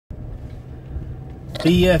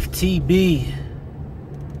BFTB.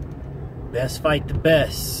 Best fight the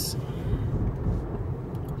best.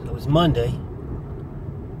 So it's Monday.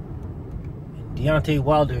 And Deontay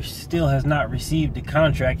Wilder still has not received the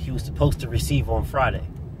contract he was supposed to receive on Friday.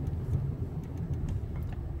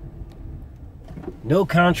 No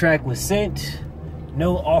contract was sent.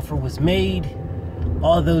 No offer was made.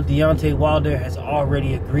 Although Deontay Wilder has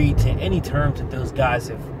already agreed to any terms that those guys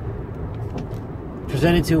have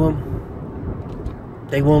presented to him,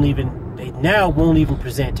 they now won't even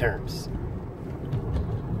present terms.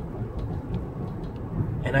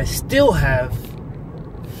 And I still have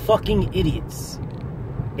fucking idiots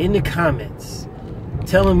in the comments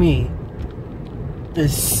telling me the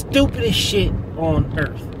stupidest shit on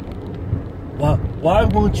earth. Why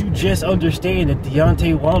won't you just understand that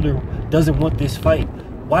Deontay Wilder doesn't want this fight?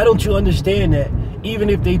 Why don't you understand that even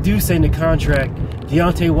if they do sign the contract,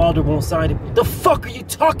 Deontay Wilder won't sign it? The fuck are you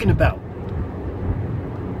talking about?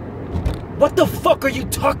 What the fuck are you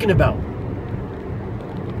talking about?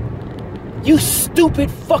 You stupid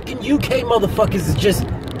fucking UK motherfuckers is just...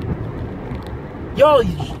 Y'all,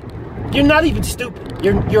 you're not even stupid.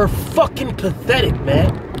 You're fucking pathetic,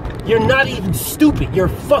 man. You're not even stupid. You're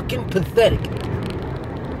fucking pathetic.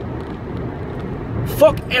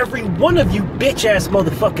 Fuck every one of you bitch-ass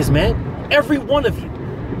motherfuckers, man. Every one of you.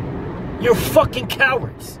 You're fucking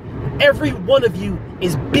cowards. Every one of you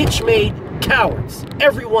is bitch-made cowards.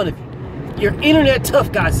 Every one of you. You're internet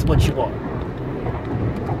tough guys is what you are.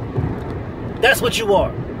 That's what you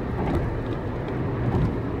are.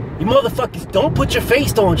 You motherfuckers don't put your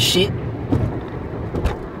face on shit.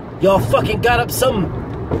 Y'all fucking got up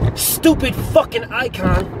some stupid fucking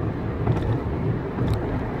icon.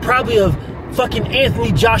 Probably of fucking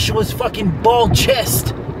Anthony Joshua's fucking bald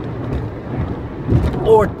chest.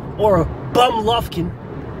 Or a bum Lufkin.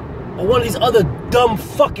 Or one of these other dumb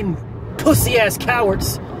fucking pussy ass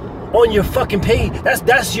cowards on your fucking page.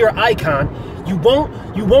 That's your icon. You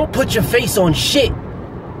won't put your face on shit.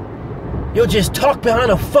 You'll just talk behind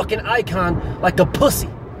a fucking icon like a pussy.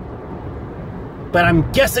 But I'm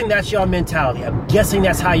guessing that's your mentality. I'm guessing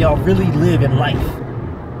that's how y'all really live in life.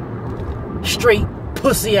 Straight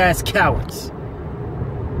pussy ass cowards.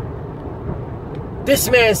 This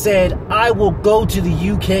man said, I will go to the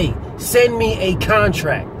UK. Send me a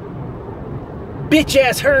contract. Bitch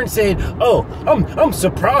ass Hearn said, oh, I'm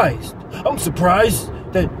surprised. I'm surprised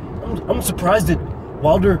that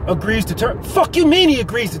Wilder agrees to terms. Fuck you mean he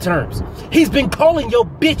agrees to terms? He's been calling your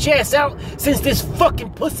bitch ass out since this fucking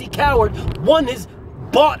pussy coward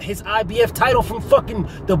bought his IBF title from fucking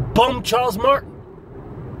the bum Charles Martin.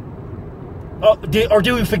 Or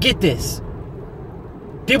did we forget this?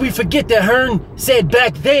 Did we forget that Hearn said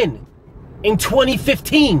back then, in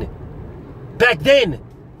 2015, back then,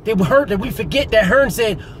 did we forget that Hearn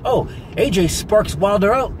said, oh, AJ sparks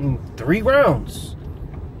Wilder out in 3 rounds?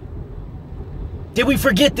 Did we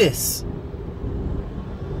forget this?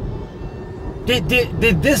 Did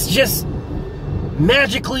this just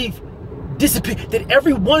magically disappear? Did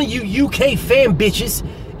every one of you UK fan bitches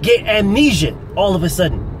get amnesia all of a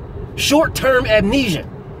sudden? Short-term amnesia,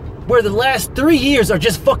 where the last 3 years are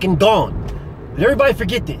just fucking gone. Did everybody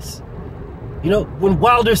forget this? You know, when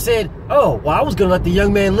Wilder said, oh, well, I was going to let the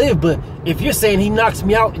young man live, but if you're saying he knocks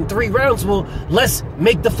me out in 3 rounds, well, let's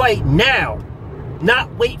make the fight now.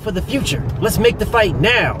 Not wait for the future. Let's make the fight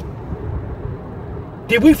now.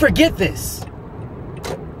 Did we forget this?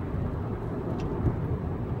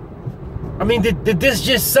 I mean, did this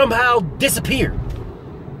just somehow disappear?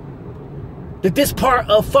 Did this part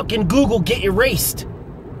of fucking Google get erased?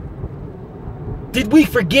 Did we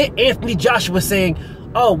forget Anthony Joshua saying,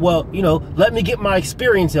 oh, well, you know, let me get my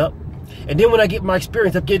experience up. And then when I get my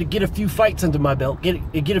experience up, get a few fights under my belt.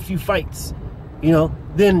 Get a few fights. You know,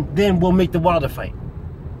 then we'll make the Wilder fight.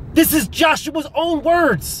 This is Joshua's own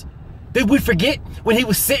words. Did we forget when he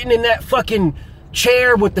was sitting in that fucking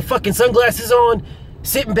chair with the fucking sunglasses on,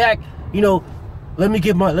 sitting back, you know, let me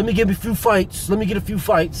get a few fights. Let me get a few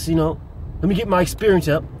fights, you know. Let me get my experience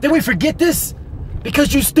up. Did we forget this?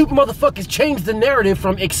 Because you stupid motherfuckers changed the narrative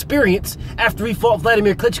from experience after he fought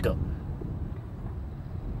Vladimir Klitschko.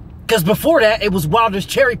 Because before that, it was Wilder's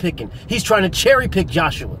cherry picking. He's trying to cherry pick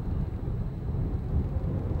Joshua.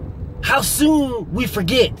 How soon we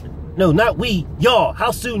forget? No, not we, y'all. How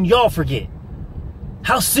soon y'all forget?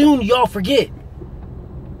 How soon y'all forget?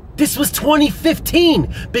 This was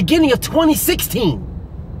 2015, beginning of 2016.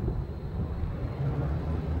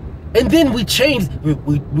 And then we changed,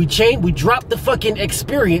 we dropped the fucking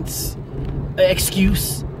excuse,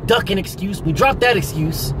 ducking excuse. We dropped that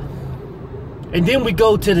excuse. And then we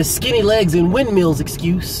go to the skinny legs and windmills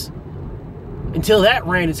excuse until that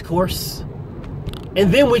ran its course.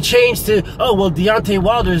 And then we change to, oh, well, Deontay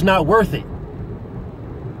Wilder is not worth it.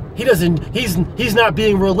 He's not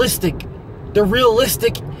being realistic. The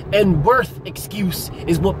realistic and worth excuse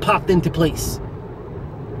is what popped into place.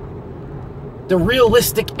 The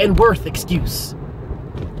realistic and worth excuse.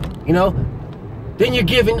 You know? Then you're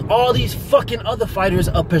giving all these fucking other fighters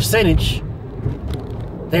a percentage.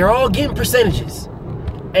 They're all getting percentages.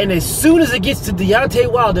 And as soon as it gets to Deontay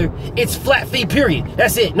Wilder, it's flat fee, period.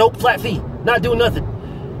 That's it. Nope, flat fee. Not doing nothing.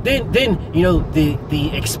 Then you know, the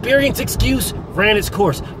experience excuse ran its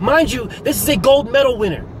course. Mind you, this is a gold medal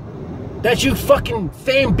winner that you fucking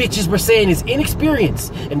fan bitches were saying is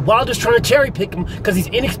inexperienced. And Wilder's trying to cherry pick him because he's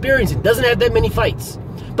inexperienced and doesn't have that many fights.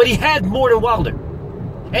 But he had more than Wilder.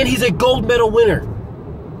 And he's a gold medal winner.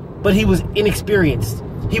 But he was inexperienced.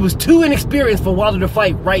 He was too inexperienced for Wilder to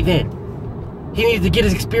fight right then. He needed to get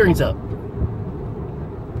his experience up.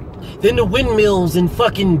 Then the windmills and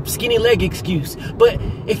fucking skinny leg excuse. But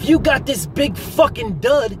if you got this big fucking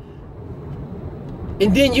dud,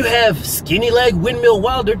 and then you have skinny leg windmill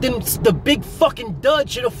Wilder, then the big fucking dud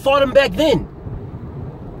should have fought him back then.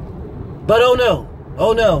 But oh no,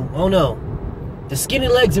 oh no, oh no. The skinny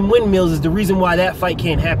legs and windmills is the reason why that fight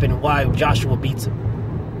can't happen and why Joshua beats him.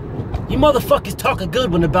 You motherfuckers talk a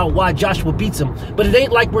good one about why Joshua beats him, but it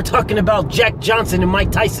ain't like we're talking about Jack Johnson and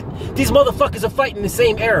Mike Tyson. These motherfuckers are fighting the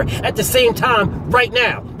same era at the same time right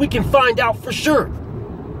now. We can find out for sure.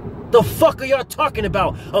 The fuck are y'all talking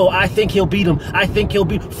about? Oh, I think he'll beat him. I think he'll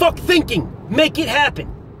beat him. Fuck thinking. Make it happen.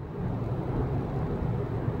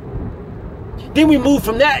 Then we move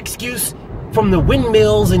from that excuse, from the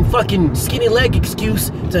windmills and fucking skinny leg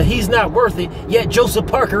excuse, to he's not worth it, yet Joseph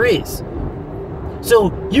Parker is.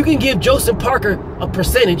 So you can give Joseph Parker a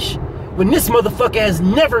percentage when this motherfucker has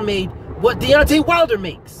never made what Deontay Wilder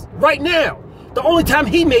makes right now. The only time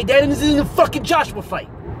he made that is in the fucking Joshua fight.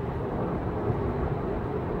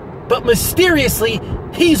 But mysteriously,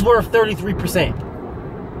 he's worth 33%.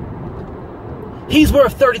 He's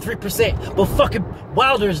worth 33%. But fucking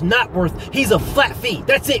Wilder's not worth. He's a flat fee.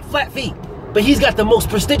 That's it, flat fee. But he's got the most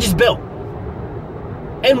prestigious belt.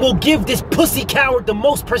 And will give this pussy coward the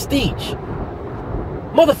most prestige.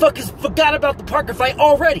 Motherfuckers forgot about the Parker fight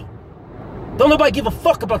already. Don't nobody give a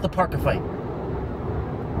fuck about the Parker fight.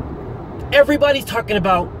 Everybody's talking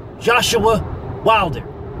about Joshua Wilder.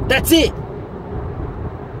 That's it.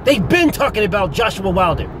 They've been talking about Joshua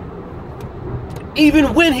Wilder.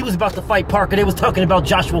 Even when he was about to fight Parker, they was talking about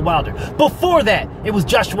Joshua Wilder. Before that, it was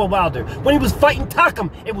Joshua Wilder. When he was fighting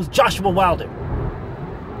Takam, it was Joshua Wilder.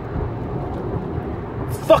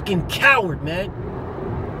 Fucking coward, man.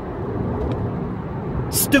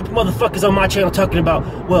 Stupid motherfuckers on my channel talking about,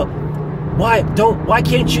 well, why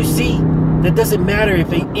can't you see that doesn't matter if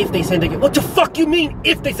they send a, what the fuck you mean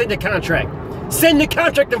if they send a contract? Send the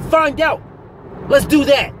contract and find out. Let's do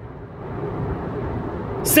that.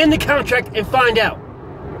 Send the contract and find out.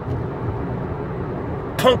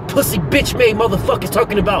 Punk pussy bitch made motherfuckers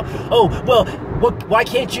talking about, oh, well, why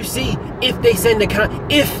can't you see if they send the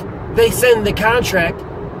contract,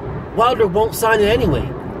 Wilder won't sign it anyway.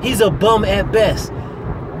 He's a bum at best.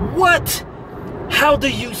 What? How do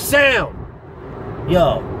you sound?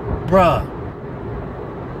 Yo, bruh.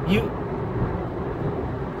 You...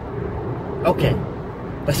 Okay.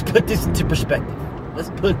 Let's put this into perspective. Let's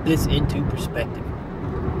put this into perspective.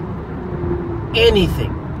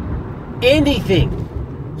 Anything,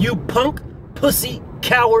 you punk, pussy,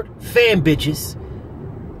 coward, fan bitches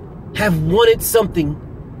have wanted something,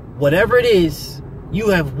 whatever it is, you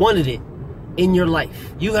have wanted it in your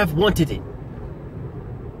life. You have wanted it.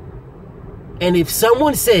 And if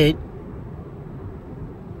someone said,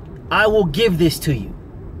 I will give this to you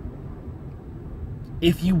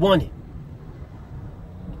if you want it,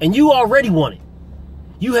 and you already want it,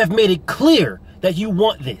 you have made it clear that you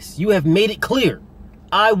want this. You have made it clear.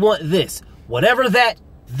 I want this. Whatever that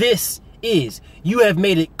this is, you have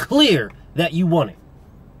made it clear that you want it.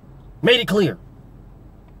 Made it clear.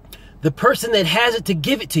 The person that has it to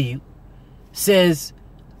give it to you says,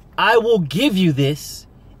 I will give you this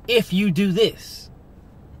if you do this.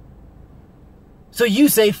 So you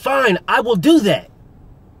say, fine, I will do that.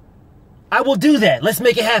 I will do that. Let's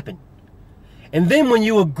make it happen. And then when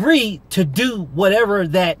you agree to do whatever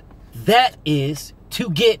that is to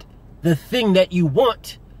get the thing that you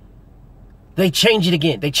want, they change it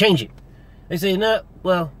again. They change it. They say, no,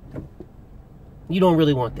 well, you don't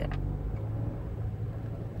really want that.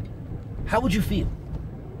 How would you feel?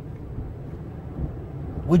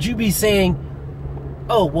 Would you be saying,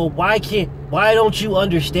 oh, well, why don't you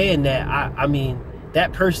understand that? I mean,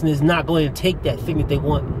 that person is not going to take that thing that they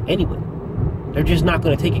want anyway. They're just not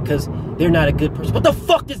going to take it because they're not a good person. What the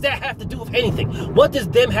fuck does that have to do with anything? What does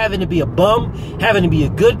them having to be a bum, having to be a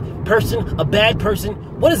good person, a bad person,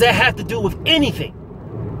 what does that have to do with anything?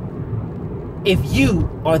 If you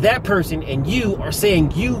are that person and you are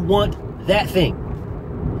saying you want that thing,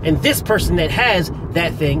 and this person that has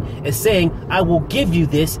that thing is saying, I will give you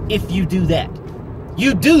this if you do that.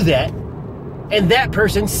 You do that, and that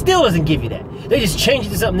person still doesn't give you that. They just change it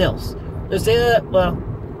to something else. They say, well,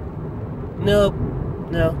 no,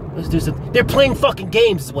 let's do something. They're playing fucking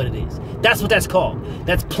games is what it is. That's what that's called.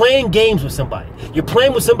 That's playing games with somebody. You're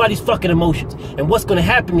playing with somebody's fucking emotions. And what's going to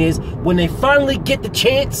happen is when they finally get the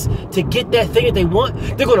chance to get that thing that they want,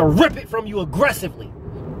 they're going to rip it from you aggressively.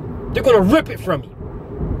 They're going to rip it from you.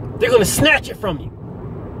 They're going to snatch it from you.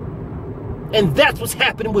 And that's what's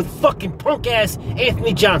happening with fucking punk-ass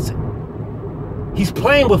Anthony Johnson. He's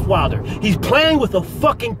playing with Wilder. He's playing with a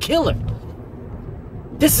fucking killer.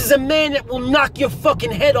 This is a man that will knock your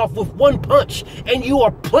fucking head off with one punch, and you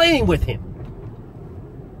are playing with him.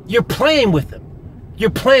 You're playing with him.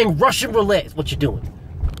 You're playing Russian roulette is what you're doing.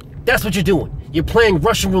 That's what you're doing. You're playing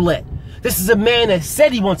Russian roulette. This is a man that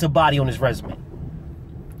said he wants a body on his resume.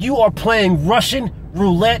 You are playing Russian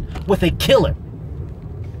roulette with a killer.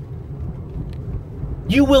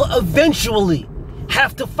 You will eventually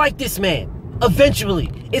have to fight this man.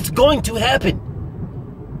 Eventually. It's going to happen.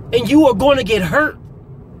 And you are going to get hurt.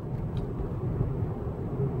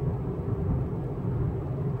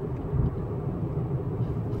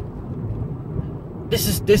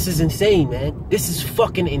 This is insane, man. This is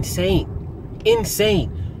fucking insane. Insane.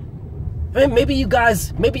 Man, maybe you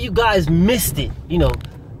guys missed it, you know,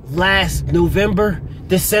 last November,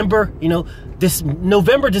 December, you know, this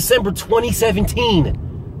November, December 2017.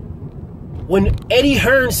 When Eddie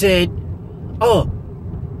Hearn said, oh,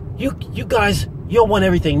 you guys, you'll want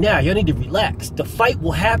everything now. You need to relax. The fight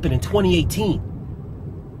will happen in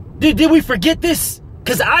 2018. Did we forget this?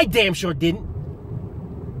 Because I damn sure didn't.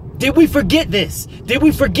 Did we forget this? Did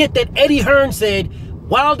we forget that Eddie Hearn said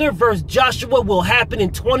Wilder versus Joshua will happen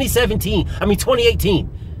in 2018?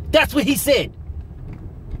 That's what he said.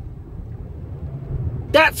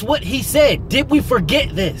 That's what he said. Did we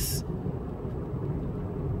forget this?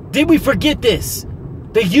 Did we forget this?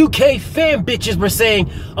 The UK fan bitches were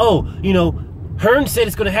saying, oh, you know, Hearn said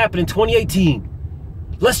it's going to happen in 2018.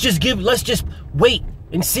 Let's just wait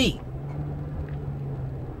and see.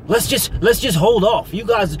 Let's just hold off. You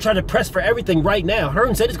guys are trying to press for everything right now.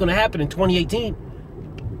 Hearn said it's going to happen in 2018.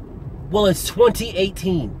 Well, it's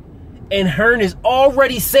 2018. And Hearn is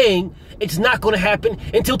already saying it's not going to happen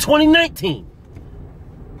until 2019.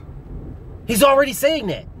 He's already saying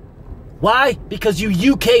that. Why? Because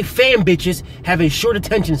you UK fan bitches have a short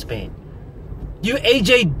attention span. You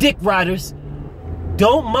AJ Dick riders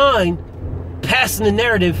don't mind passing the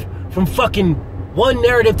narrative from fucking one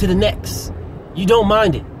narrative to the next. You don't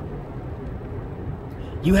mind it.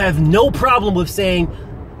 You have no problem with saying,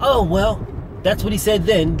 oh, well, that's what he said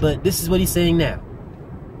then, but this is what he's saying now.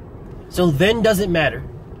 So then doesn't matter.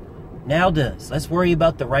 Now does. Let's worry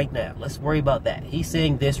about the right now. Let's worry about that. He's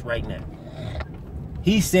saying this right now.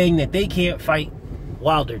 He's saying that they can't fight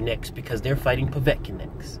Wilder next because they're fighting Povetkin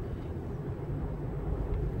next.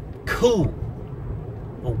 Cool.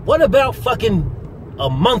 But what about fucking a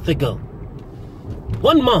month ago?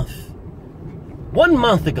 1 month. 1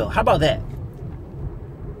 month ago. How about that?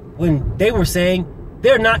 When they were saying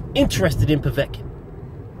they're not interested in Povetkin.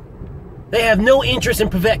 They have no interest in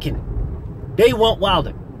Povetkin. They want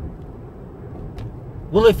Wilder.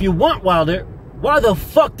 Well, if you want Wilder, why the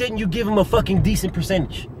fuck didn't you give him a fucking decent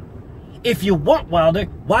percentage? If you want Wilder,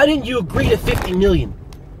 why didn't you agree to $50 million?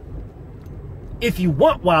 If you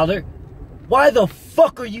want Wilder, why the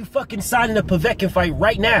fuck are you fucking signing a Povetkin fight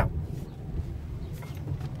right now?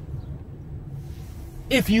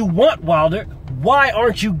 If you want Wilder, why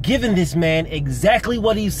aren't you giving this man exactly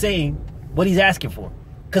what he's saying, what he's asking for?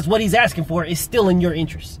 Because what he's asking for is still in your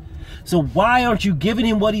interest. So why aren't you giving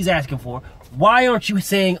him what he's asking for? Why aren't you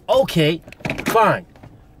saying, okay, fine,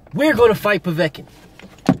 we're going to fight Povetkin.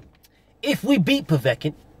 If we beat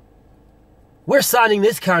Povetkin, we're signing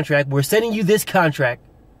this contract, we're sending you this contract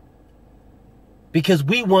because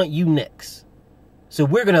we want you next. So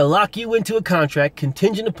we're going to lock you into a contract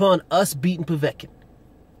contingent upon us beating Povetkin.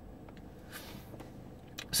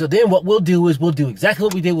 So then what we'll do is we'll do exactly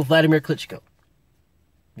what we did with Vladimir Klitschko.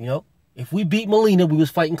 You know, if we beat Molina, we was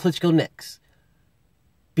fighting Klitschko next.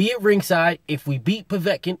 Be at ringside. If we beat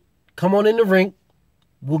Povetkin, come on in the ring.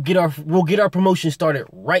 We'll get our promotion started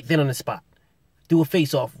right then on the spot. Do a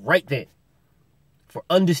face-off right then. For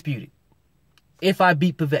undisputed. If I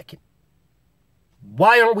beat Povetkin.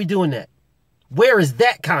 Why aren't we doing that? Where is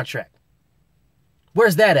that contract?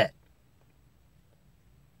 Where's that at?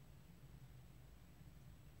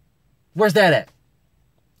 Where's that at?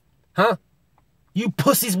 Huh? You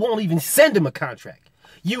pussies won't even send him a contract.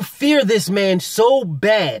 You fear this man so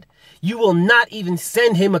bad, you will not even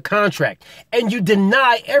send him a contract. And you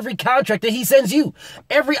deny every contract that he sends you.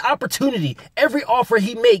 Every opportunity, every offer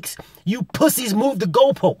he makes, you pussies move the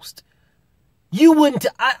goalpost. You wouldn't,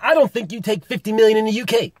 I don't think you take 50 million in the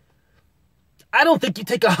UK. I don't think you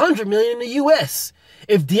take 100 million in the US.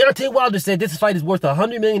 If Deontay Wilder said this fight is worth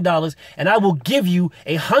 $100 million and I will give you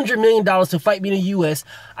 $100 million to fight me in the US,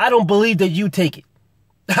 I don't believe that you take it.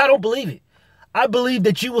 I don't believe it. I believe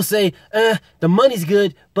that you will say, the money's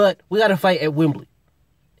good, but we got to fight at Wembley.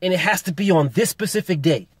 And it has to be on this specific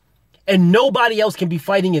day. And nobody else can be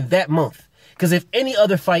fighting in that month. Because if any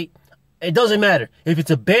other fight, it doesn't matter. If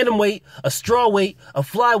it's a bantamweight, a strawweight, a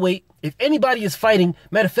flyweight, if anybody is fighting,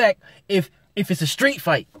 matter of fact, if it's a street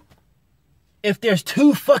fight, if there's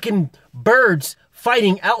two fucking birds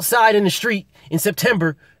fighting outside in the street in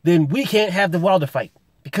September, then we can't have the Wilder fight.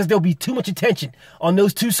 Because there'll be too much attention on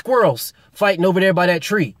those two squirrels fighting over there by that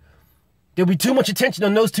tree. There'll be too much attention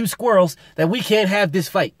on those two squirrels that we can't have this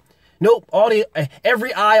fight. Nope,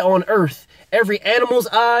 every eye on earth, every animal's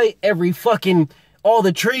eye, all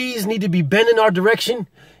the trees need to be bent in our direction.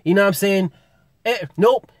 You know what I'm saying?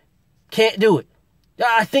 Nope, can't do it.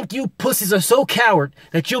 I think you pussies are so coward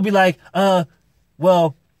that you'll be like,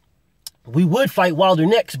 well, we would fight Wilder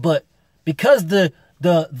next, but because the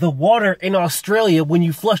water in Australia, when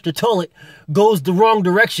you flush the toilet, goes the wrong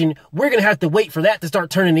direction, we're going to have to wait for that to start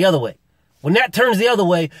turning the other way. When that turns the other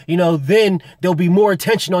way, then there'll be more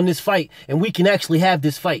attention on this fight, and we can actually have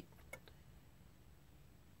this fight.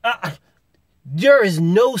 There is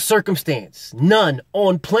no circumstance, none,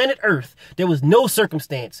 on planet Earth, there was no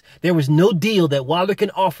circumstance, there was no deal that Wilder can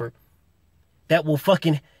offer that will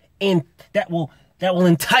that will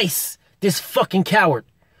entice this fucking coward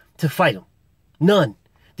to fight him. None.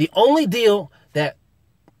 The only deal that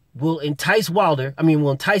will entice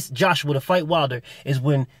Joshua to fight Wilder is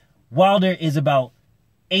when Wilder is about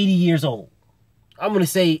 80 years old. I'm going to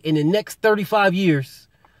say in the next 35 years,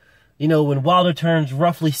 when Wilder turns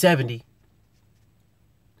roughly 70,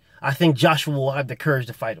 I think Joshua will have the courage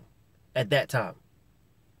to fight him at that time.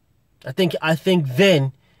 I think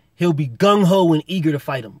then he'll be gung-ho and eager to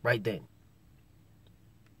fight him right then.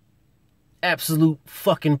 Absolute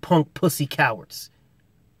fucking punk pussy cowards.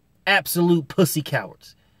 Absolute pussy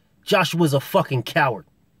cowards. Joshua's a fucking coward.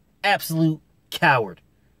 Absolute coward.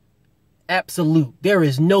 Absolute. There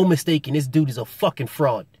is no mistaking this dude is a fucking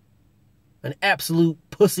fraud. An absolute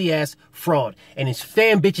pussy-ass fraud. And his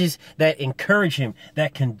fan bitches that encourage him,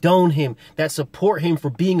 that condone him, that support him for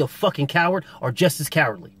being a fucking coward are just as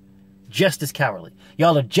cowardly. Just as cowardly.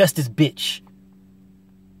 Y'all are just as bitch.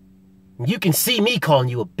 You can see me calling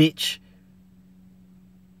you a bitch.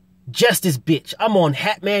 Just as bitch. I'm on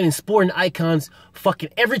Hatman and Sporting Icons fucking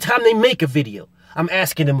every time they make a video. I'm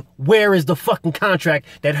asking them, where is the fucking contract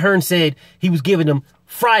that Hearn said he was giving them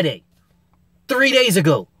Friday? 3 days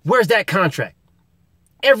ago. Where's that contract?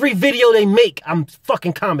 Every video they make, I'm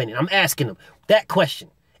fucking commenting. I'm asking them that question.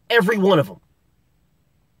 Every one of them.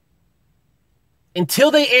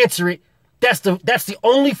 Until they answer it, that's the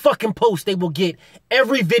only fucking post they will get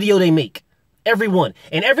every video they make. Every one.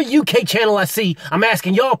 And every UK channel I see, I'm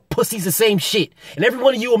asking y'all pussies the same shit. And every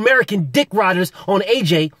one of you American dick riders on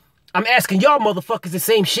AJ, I'm asking y'all motherfuckers the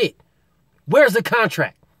same shit. Where's the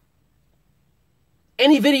contract?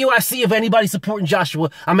 Any video I see of anybody supporting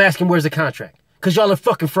Joshua, I'm asking where's the contract. Because y'all are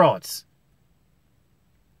fucking frauds.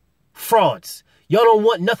 Frauds. Y'all don't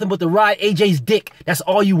want nothing but to ride AJ's dick. That's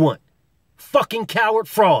all you want. Fucking coward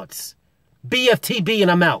frauds. BFTB and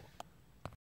I'm out.